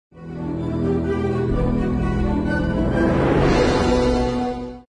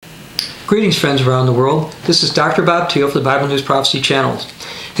Greetings, friends around the world. This is Dr. Bob Thiel for the Bible News Prophecy channel.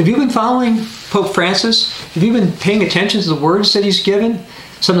 Have you been following Pope Francis? Have you been paying attention to the words that he's given?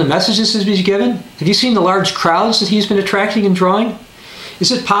 Some of the messages that he's given? Have you seen the large crowds that he's been attracting and drawing?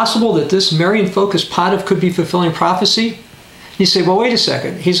 Is it possible that this Marian-focused pontiff could be fulfilling prophecy? You say, well, wait a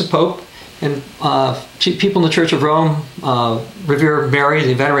second. He's a pope, and people in the Church of Rome revere Mary,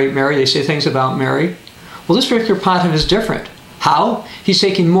 they venerate Mary, they say things about Mary. Well, this particular pontiff is different. How? He's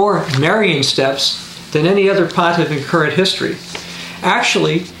taking more Marian steps than any other pontiff in current history.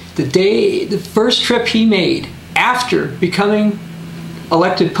 Actually, the first trip he made after becoming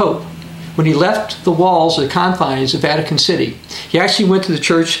elected pope, when he left the walls, the confines of Vatican City, he actually went to the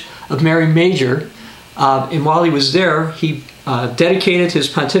Church of Mary Major, and while he was there, he dedicated his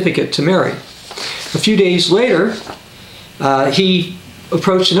pontificate to Mary. A few days later, he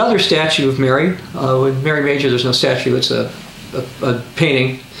approached another statue of Mary. In Mary Major, there's no statue, it's a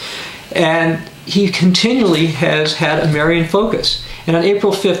painting. And he continually has had a Marian focus. And on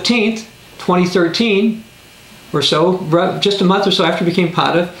April 15th, 2013, or so, just a month or so after he became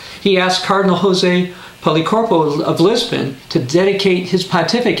pontiff, he asked Cardinal Jose Policarpo of Lisbon to dedicate his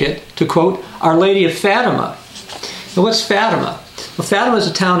pontificate to, quote, Our Lady of Fatima. Now, what's Fatima? Well, Fatima is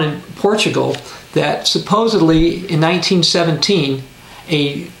a town in Portugal that supposedly in 1917,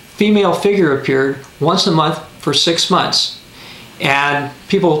 a female figure appeared once a month for 6 months. And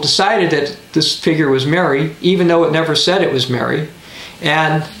people decided that this figure was Mary, even though it never said it was Mary.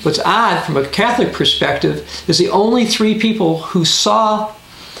 And what's odd from a Catholic perspective is the only 3 people who saw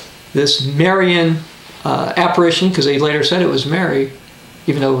this Marian apparition, because they later said it was Mary,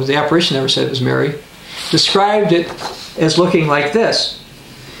 even though the apparition never said it was Mary, described it as looking like this.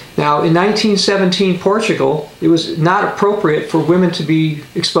 Now, in 1917 Portugal, it was not appropriate for women to be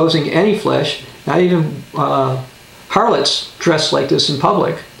exposing any flesh, not even harlots dressed like this in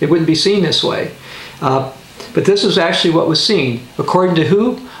public. They wouldn't be seen this way. But this is actually what was seen. According to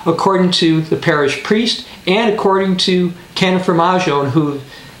who? According to the parish priest and according to Canon Formaggio, who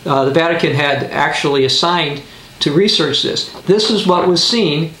the Vatican had actually assigned to research this. This is what was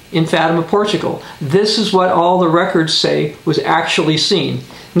seen in Fatima, Portugal. This is what all the records say was actually seen.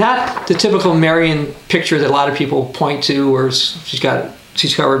 Not the typical Marian picture that a lot of people point to, where she's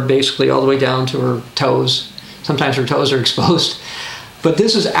covered basically all the way down to her toes. Sometimes her toes are exposed. But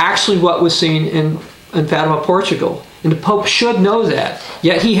this is actually what was seen in Fatima, Portugal. And the Pope should know that.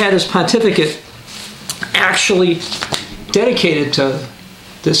 Yet he had his pontificate actually dedicated to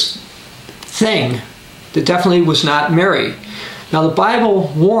this thing that definitely was not Mary. Now, the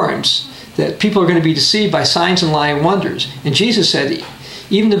Bible warns that people are going to be deceived by signs and lying wonders. And Jesus said,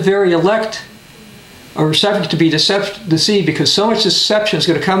 even the very elect are subject to be deceived, because so much deception is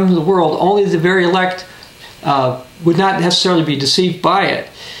going to come into the world, only the very elect would not necessarily be deceived by it.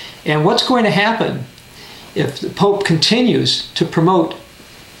 And what's going to happen if the Pope continues to promote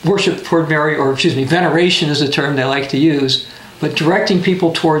worship toward Mary, or excuse me, veneration is the term they like to use, but directing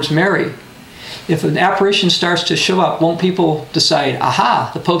people towards Mary? If an apparition starts to show up, won't people decide,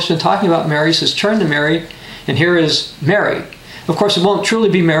 aha, the Pope's been talking about Mary, says turn to Mary, and here is Mary. Of course, it won't truly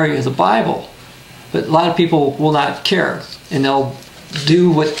be Mary of the Bible, but a lot of people will not care, and they'll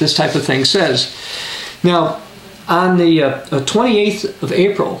do what this type of thing says. Now, on the 28th of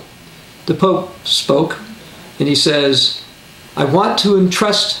April, the Pope spoke, and he says, I want to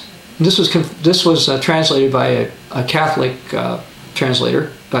entrust, and this was translated by a Catholic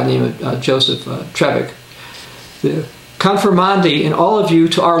translator by the name of Joseph Trebick, the confirmandi in all of you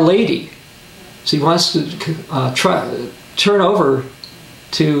to Our Lady. So he wants to turn over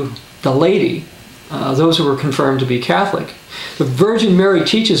to the Lady, those who were confirmed to be Catholic. The Virgin Mary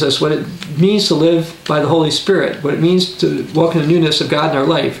teaches us what it means to live by the Holy Spirit, what it means to walk in the newness of God in our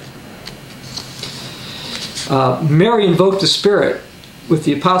life. Mary invoked the Spirit with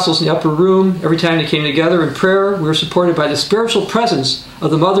the apostles in the upper room. Every time they came together in prayer, we were supported by the spiritual presence of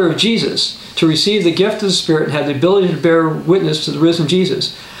the Mother of Jesus to receive the gift of the Spirit and have the ability to bear witness to the risen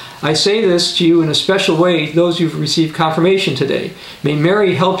Jesus. I say this to you in a special way, those who've received confirmation today. May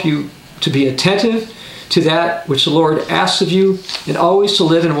Mary help you to be attentive to that which the Lord asks of you, and always to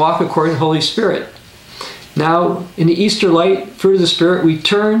live and walk according to the Holy Spirit. Now, in the Easter light, fruit of the Spirit, we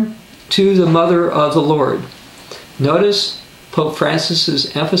turn to the Mother of the Lord. Notice Pope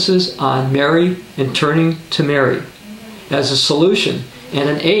Francis's emphasis on Mary and turning to Mary as a solution and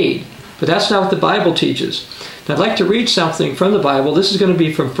an aid. But that's not what the Bible teaches. And I'd like to read something from the Bible. This is going to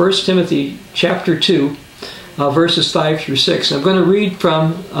be from 1 Timothy chapter 2, verses 5 through 6. And I'm going to read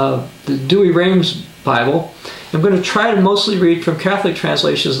from the Douay-Rheims Bible. I'm going to try to mostly read from Catholic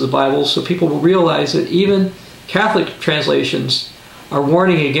translations of the Bible so people will realize that even Catholic translations are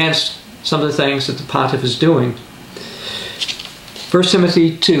warning against some of the things that the pontiff is doing. 1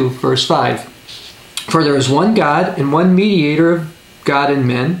 Timothy 2, verse 5. For there is one God and one mediator of God and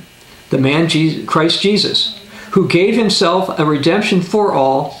men, the man Christ Jesus, who gave himself a redemption for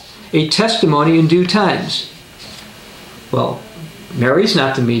all, a testimony in due times. Well, Mary's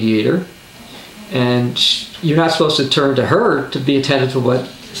not the mediator, and you're not supposed to turn to her to be attentive to what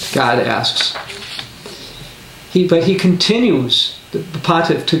God asks. But he continues, the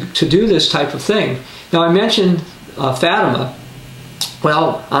pontiff, to do this type of thing. Now, I mentioned Fatima.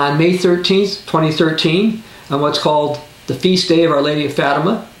 Well, on May 13th, 2013, on what's called the Feast Day of Our Lady of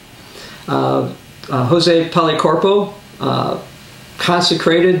Fatima, Jose Policarpo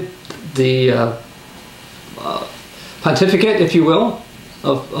consecrated the pontificate, if you will,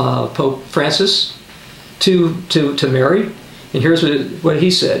 of Pope Francis to Mary. And here's what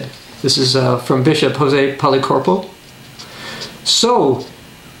he said. This is from Bishop Jose Policarpo. So,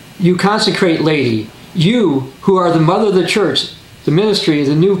 you consecrate lady, you who are the mother of the church, the ministry of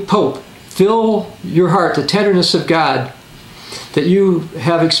the new Pope, fill your heart the tenderness of God that you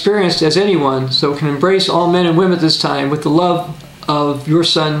have experienced as anyone, so can embrace all men and women at this time with the love of your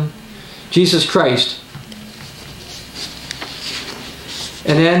Son, Jesus Christ.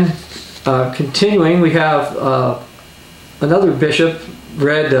 And then, continuing, we have another bishop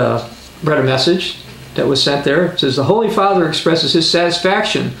read a message that was sent there. It says, the Holy Father expresses his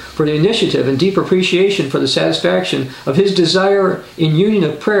satisfaction for the initiative and deep appreciation for the satisfaction of his desire in union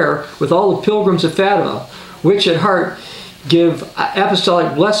of prayer with all the pilgrims of Fatima, which at heart give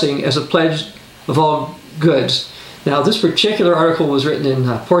apostolic blessing as a pledge of all goods. Now, this particular article was written in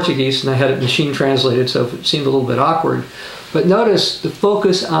Portuguese, and I had it machine translated, so it seemed a little bit awkward. But notice the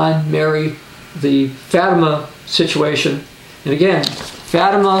focus on Mary, the Fatima situation. And again,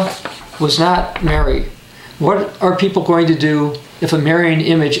 Fatima was not Mary. What are people going to do if a Marian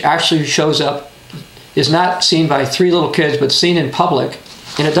image actually shows up, is not seen by 3 little kids, but seen in public,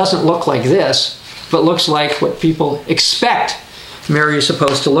 and it doesn't look like this, but looks like what people expect Mary is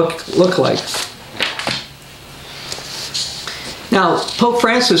supposed to look like? Now, Pope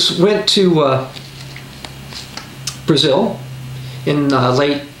Francis went to Brazil in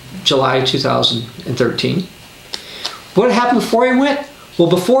late July 2013. What happened before he went? Well,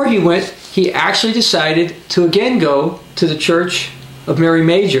 before he went, he actually decided to again go to the Church of Mary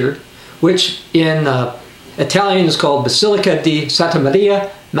Major, which in Italian is called Basilica di Santa Maria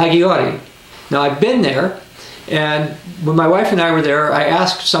Maggiore. Now, I've been there, and when my wife and I were there, I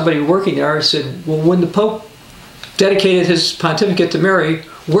asked somebody working there, I said, well, when the Pope dedicated his pontificate to Mary,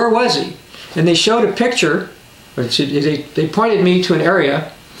 where was he? And they showed a picture, or they pointed me to an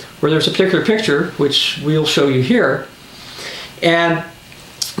area where there's a particular picture, which we'll show you here. And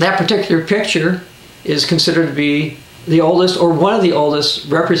that particular picture is considered to be the oldest, or one of the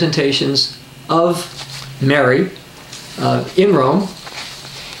oldest, representations of Mary in Rome.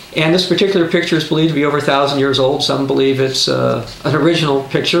 And this particular picture is believed to be over 1,000 years old. Some believe it's an original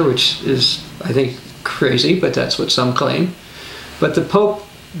picture, which is, I think, crazy, but that's what some claim. But the Pope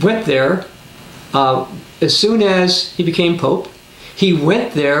went there as soon as he became Pope. He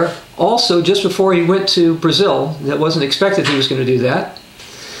went there also just before he went to Brazil. That wasn't expected he was going to do that.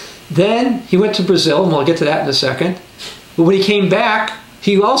 Then he went to Brazil, and we'll get to that in a second. But when he came back,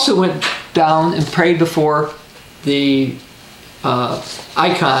 he also went down and prayed before the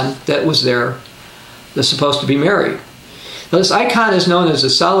icon that was there that's supposed to be Mary. Now, this icon is known as the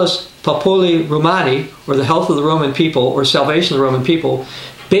Salus Populi Romani, or the health of the Roman people, or salvation of the Roman people.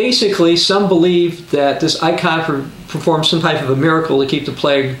 Basically, some believe that this icon performed some type of a miracle to keep the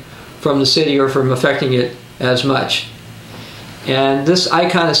plague from the city or from affecting it as much. And this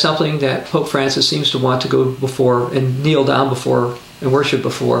icon is something that Pope Francis seems to want to go before and kneel down before and worship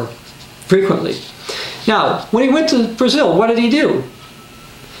before frequently. Now, when he went to Brazil, what did he do?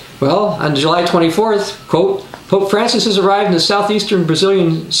 Well, on July 24th, quote, Pope Francis has arrived in the southeastern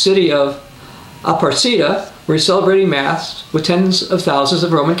Brazilian city of Aparecida, where he's celebrating Mass with tens of thousands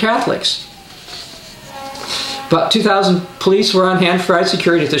of Roman Catholics. About 2,000 police were on hand for high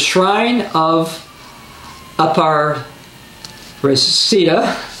security at the shrine of Aparecida,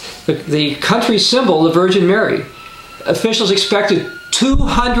 the country symbol of the Virgin Mary. Officials expected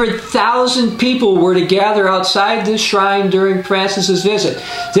 200,000 people were to gather outside this shrine during Francis's visit.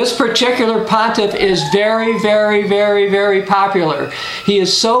 This particular pontiff is very, very, very, very popular. He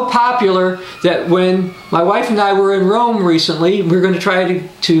is so popular that when my wife and I were in Rome recently, we were going to try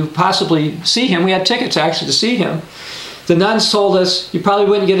to possibly see him. We had tickets actually to see him. The nuns told us you probably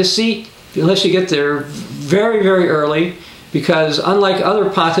wouldn't get a seat unless you get there very, very early, because unlike other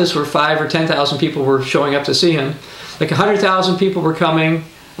pontiffs where 5,000 or 10,000 people were showing up to see him, like 100,000 people were coming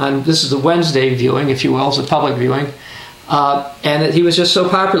this is the Wednesday viewing, if you will, it's a public viewing. And that he was just so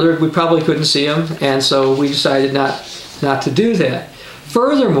popular we probably couldn't see him, and so we decided not to do that.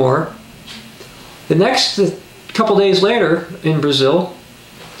 Furthermore, the next couple days later in Brazil,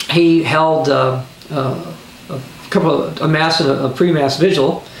 he held a mass and a pre-mass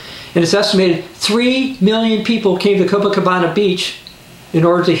vigil, and it's estimated 3 million people came to Copacabana Beach in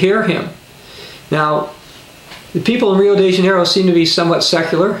order to hear him. Now, the people in Rio de Janeiro seem to be somewhat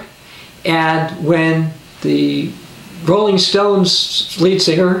secular, and when the Rolling Stones lead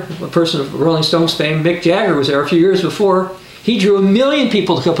singer, a person of Rolling Stones fame, Mick Jagger, was there a few years before, he drew 1 million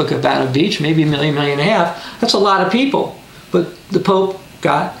people to Copacabana Beach, maybe 1.5 million. That's a lot of people. But the Pope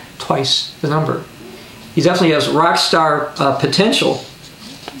got twice the number. He definitely has rock star potential.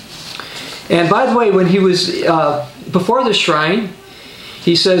 And by the way, when he was before the shrine,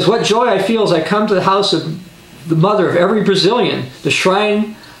 he says, "What joy I feel as I come to the house of the mother of every Brazilian, the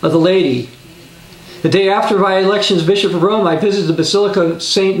shrine of the Lady. The day after my election as Bishop of Rome, I visited the Basilica of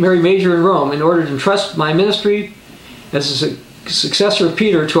St. Mary Major in Rome in order to entrust my ministry as a successor of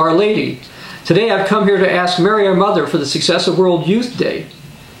Peter to Our Lady. Today I've come here to ask Mary, our Mother, for the success of World Youth Day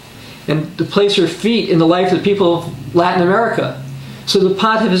and to place her feet in the life of the people of Latin America." So the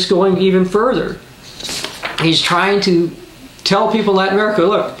Pontiff is going even further. He's trying to tell people in Latin America,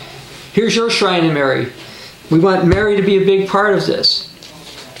 look, here's your shrine to Mary. We want Mary to be a big part of this.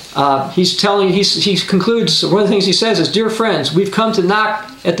 He concludes, one of the things he says is, "Dear friends, we've come to knock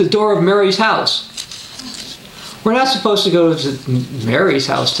at the door of Mary's house." We're not supposed to go to Mary's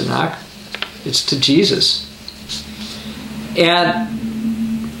house to knock. It's to Jesus. And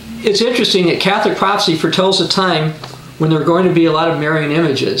it's interesting that Catholic prophecy foretells a time when there are going to be a lot of Marian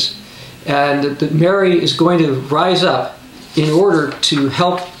images, and that Mary is going to rise up in order to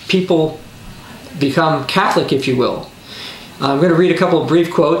help people become Catholic, if you will. I'm going to read a couple of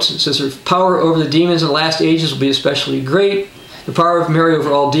brief quotes. It says, "Her power over the demons in the last ages will be especially great. The power of Mary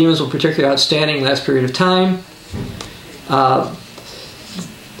over all demons will be particularly outstanding in the last period of time.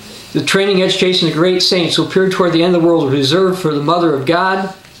 The training and education of the great saints who appeared toward the end of the world was reserved for the Mother of God."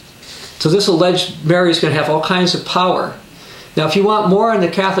 So this alleged Mary is going to have all kinds of power. Now, if you want more on the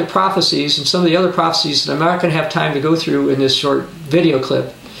Catholic prophecies and some of the other prophecies that I'm not going to have time to go through in this short video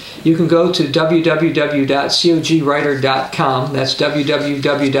clip, you can go to www.cogwriter.com. That's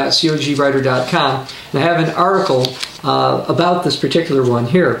www.cogwriter.com. And I have an article about this particular one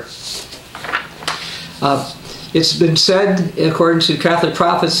here. It's been said, according to Catholic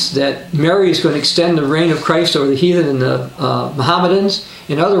prophets, that Mary is going to extend the reign of Christ over the heathen and the Mohammedans.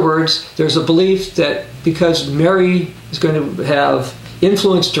 In other words, there's a belief that because Mary is going to have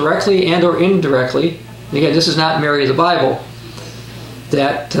influence directly and or indirectly, and again, this is not Mary of the Bible,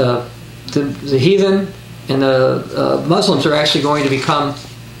 that the heathen and the Muslims are actually going to become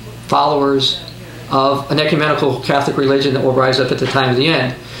followers of an ecumenical Catholic religion that will rise up at the time of the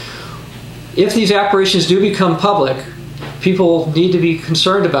end. If these apparitions do become public, people need to be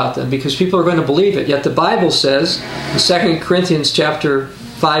concerned about them because people are going to believe it. Yet the Bible says in 2 Corinthians chapter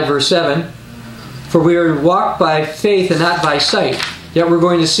 5, verse 7, "For we are to walk by faith and not by sight." Yet we're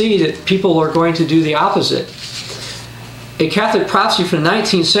going to see that people are going to do the opposite. A Catholic prophecy from the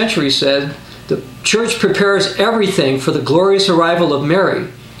 19th century said, "The Church prepares everything for the glorious arrival of Mary."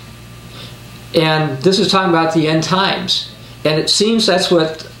 And this is talking about the end times. And it seems that's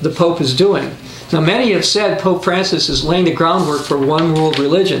what the Pope is doing. Now, many have said Pope Francis is laying the groundwork for one world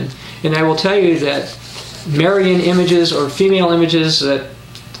religion. And I will tell you that Marian images or female images that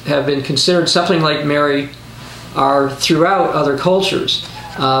have been considered something like Mary are throughout other cultures.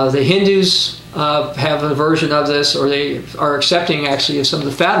 The Hindus have a version of this, or they are accepting actually of some of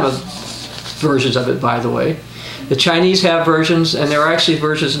the Fatima versions of it, by the way. The Chinese have versions, and there are actually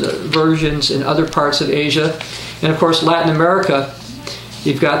versions in other parts of Asia. And of course, Latin America,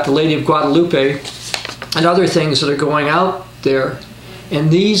 you've got the Lady of Guadalupe and other things that are going out there.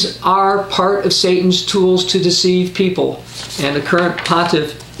 And these are part of Satan's tools to deceive people. And the current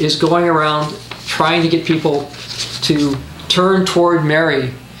pontiff is going around trying to get people to turn toward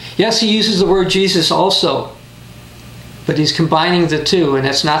Mary. Yes, he uses the word Jesus also, but he's combining the two, and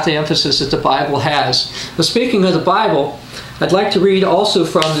that's not the emphasis that the Bible has. But speaking of the Bible, I'd like to read also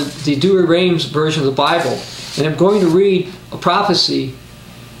from the Douay-Rheims version of the Bible. And I'm going to read a prophecy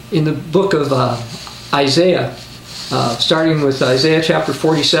in the book of Isaiah, starting with Isaiah chapter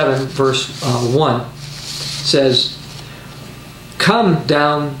 47, verse 1. It says, "Come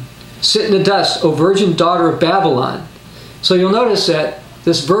down, sit in the dust, O virgin daughter of Babylon." So you'll notice that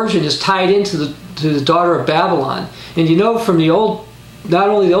this virgin is tied into the daughter of Babylon. And you know from the Old not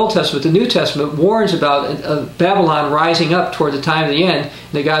only the Old Testament, but the New Testament warns about Babylon rising up toward the time of the end,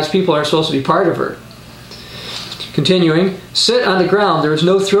 and that God's people are supposed to be part of her. Continuing, sit on the ground, there is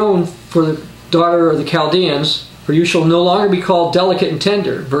no throne for the daughter of the Chaldeans, for you shall no longer be called delicate and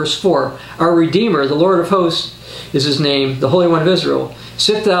tender. Verse 4, our Redeemer, the Lord of hosts, is his name, the Holy One of Israel.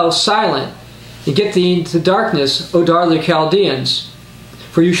 Sit thou silent, and get thee into darkness, O daughter of the Chaldeans,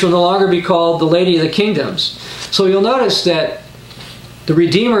 for you shall no longer be called the Lady of the Kingdoms. So you'll notice that the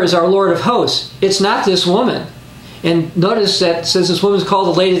Redeemer is our Lord of hosts. It's not this woman. And notice that it says this woman is called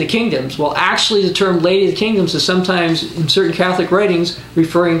the Lady of the Kingdoms. Well, actually the term Lady of the Kingdoms is sometimes in certain Catholic writings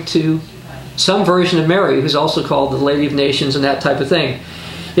referring to some version of Mary, who's also called the Lady of Nations and that type of thing.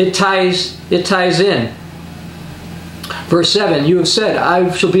 It ties in. Verse 7, you have said, I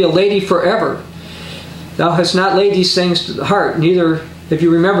shall be a lady forever. Thou hast not laid these things to the heart, neither have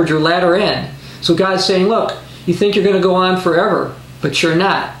you remembered your latter end. So God's saying, look, you think you're going to go on forever, but you're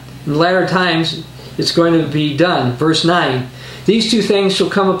not. In the latter times, it's going to be done. Verse 9, these two things shall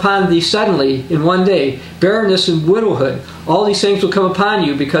come upon thee suddenly in one day, barrenness and widowhood. All these things will come upon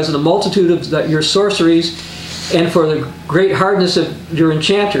you because of the multitude of your sorceries and for the great hardness of your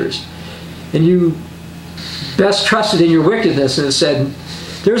enchanters. And you best trusted in your wickedness, and it said,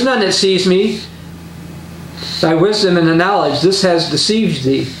 there's none that sees me. Thy wisdom and the knowledge, this has deceived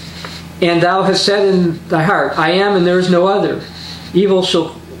thee. And thou hast said in thy heart, I am and there is no other. Evil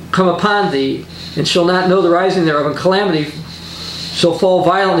shall come upon thee, and shall not know the rising thereof, and calamity shall fall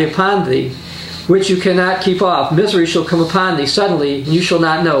violently upon thee, which you cannot keep off. Misery shall come upon thee suddenly, and you shall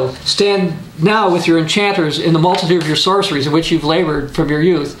not know. Stand now with your enchanters in the multitude of your sorceries, in which you've labored from your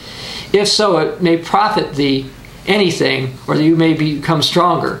youth. If so, it may profit thee anything, or that you may become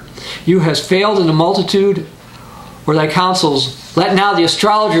stronger. You hast failed in the multitude, or thy counsels. Let now the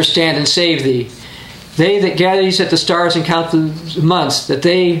astrologer stand and save thee. They that gaze at the stars and count the months, that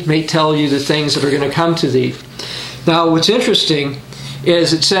they may tell you the things that are going to come to thee. Now, what's interesting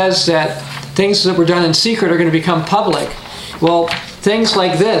is it says that things that were done in secret are going to become public. Well, things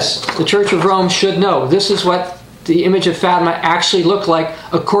like this, the Church of Rome should know. This is what the image of Fatima actually looked like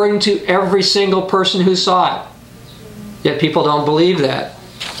according to every single person who saw it. Yet people don't believe that.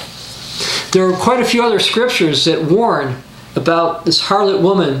 There are quite a few other scriptures that warn about this harlot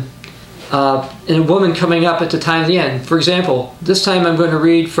woman and a woman coming up at the time of the end. For example, this time I'm going to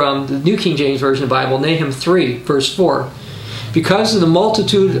read from the New King James Version of the Bible, Nahum 3, verse 4. Because of the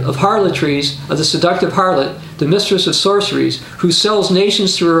multitude of harlotries of the seductive harlot, the mistress of sorceries, who sells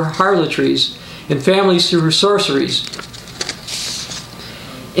nations through her harlotries and families through her sorceries.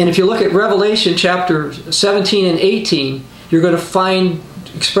 And if you look at Revelation chapter 17 and 18, you're going to find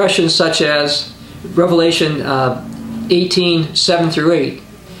expressions such as Revelation 18, 7 through 8.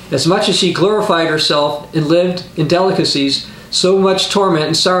 As much as she glorified herself and lived in delicacies, so much torment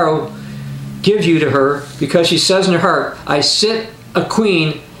and sorrow give you to her, because she says in her heart, I sit a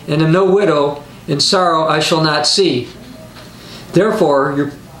queen and am no widow, and sorrow I shall not see.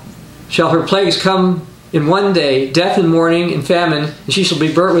 Therefore shall her plagues come in one day, death and mourning and famine, and she shall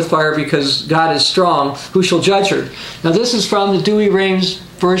be burnt with fire, because God is strong, who shall judge her. Now this is from the Douay-Rheims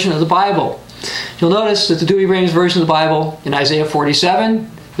version of the Bible. You'll notice that the Douay-Rheims version of the Bible in Isaiah 47,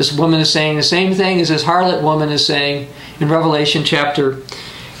 this woman is saying the same thing as this harlot woman is saying in Revelation chapter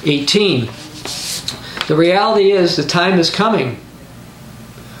 18. The reality is the time is coming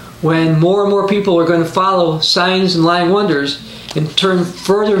when more and more people are going to follow signs and lying wonders and turn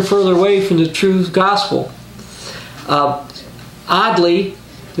further and further away from the true gospel. Oddly,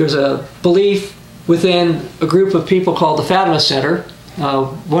 there's a belief within a group of people called the Fatima Center.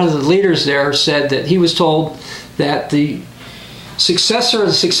 One of the leaders there said that he was told that the successor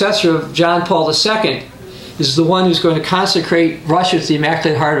of John Paul II is the one who's going to consecrate Russia to the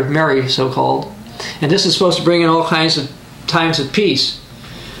Immaculate Heart of Mary, so-called. And this is supposed to bring in all kinds of times of peace.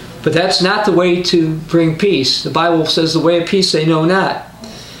 But that's not the way to bring peace. The Bible says the way of peace they know not.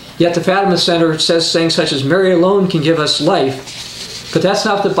 Yet the Fatima Center says things such as Mary alone can give us life. But that's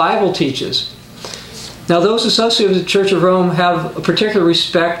not what the Bible teaches. Now those associated with the Church of Rome have a particular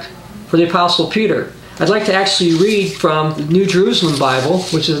respect for the Apostle Peter. I'd like to actually read from the New Jerusalem Bible,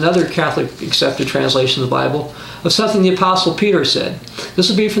 which is another Catholic accepted translation of the Bible, of something the Apostle Peter said. This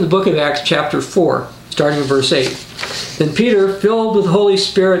will be from the book of Acts chapter 4, starting in verse 8. Then Peter, filled with the Holy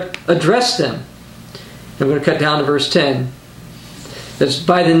Spirit, addressed them. I'm going to cut down to verse 10. That's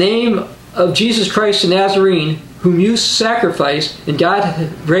by the name of Jesus Christ the Nazarene, whom you sacrificed, and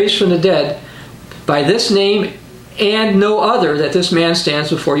God raised from the dead, by this name and no other, that this man stands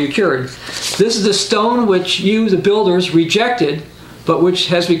before you cured. This is the stone which you, the builders, rejected, but which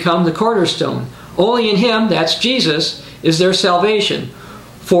has become the cornerstone. Only in him, that's Jesus, is their salvation.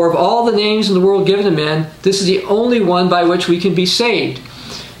 For of all the names in the world given to men, this is the only one by which we can be saved.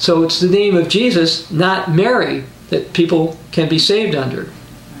 So it's the name of Jesus, not Mary, that people can be saved under.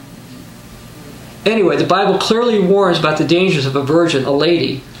 Anyway, the Bible clearly warns about the dangers of a virgin, a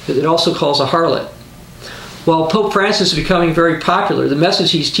lady, that it also calls a harlot. While Pope Francis is becoming very popular, the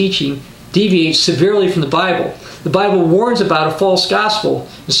message he's teaching deviates severely from the Bible. The Bible warns about a false gospel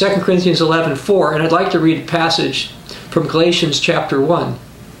in 2 Corinthians 11:4, and I'd like to read a passage from Galatians chapter 1,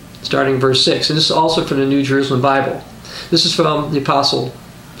 starting verse 6. And this is also from the New Jerusalem Bible. This is from the Apostle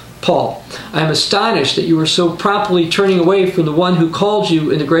Paul. I am astonished that you are so promptly turning away from the one who called you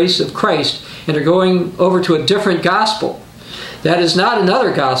in the grace of Christ and are going over to a different gospel. That is not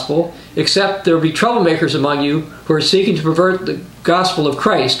another gospel, except there will be troublemakers among you who are seeking to pervert the gospel of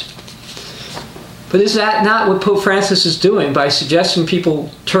Christ. But is that not what Pope Francis is doing by suggesting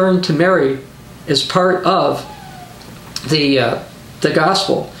people turn to Mary as part of the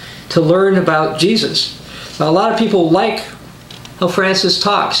gospel to learn about Jesus? Now, a lot of people like how Francis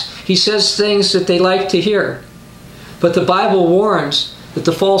talks. He says things that they like to hear. But the Bible warns that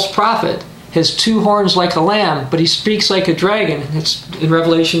the false prophet has two horns like a lamb, but he speaks like a dragon. It's in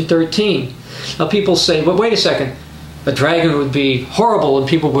Revelation 13. Now people say, well, wait a second. A dragon would be horrible and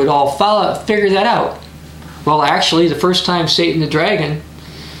people would all figure that out. Well, actually, the first time Satan the dragon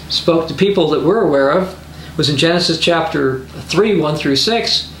spoke to people that we're aware of was in Genesis chapter 3, 1 through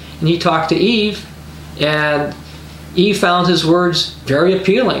 6. And he talked to Eve, and Eve found his words very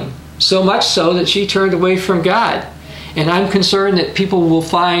appealing. So much so that she turned away from God. And I'm concerned that people will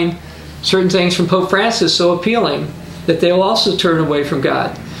find certain things from Pope Francis so appealing that they will also turn away from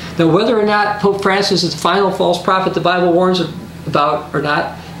God. Now, whether or not Pope Francis is the final false prophet the Bible warns about or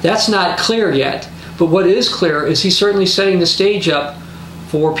not, that's not clear yet. But what is clear is he's certainly setting the stage up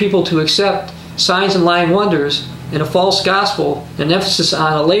for people to accept signs and lying wonders and a false gospel, an emphasis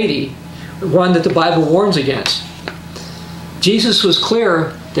on a lady, one that the Bible warns against. Jesus was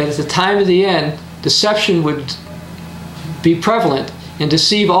clear that at the time of the end, deception would be prevalent and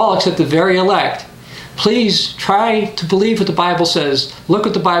deceive all except the very elect. Please try to believe what the Bible says. Look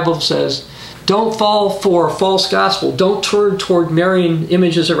what the Bible says. Don't fall for a false gospel. Don't turn toward Marian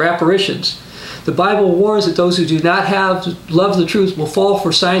images or apparitions. The Bible warns that those who do not love the truth will fall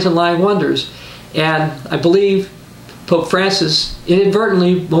for signs and lying wonders. And I believe Pope Francis,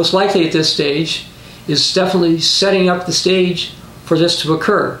 inadvertently, most likely at this stage, is definitely setting up the stage for this to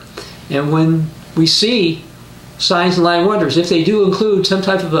occur. And when we see signs and lying wonders, if they do include some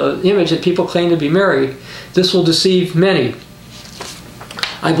type of an image that people claim to be Mary, this will deceive many.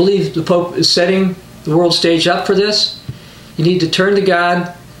 I believe the Pope is setting the world stage up for this. You need to turn to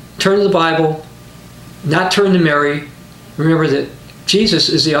God, turn to the Bible, not turn to Mary. Remember that Jesus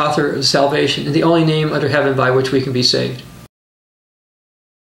is the author of salvation and the only name under heaven by which we can be saved.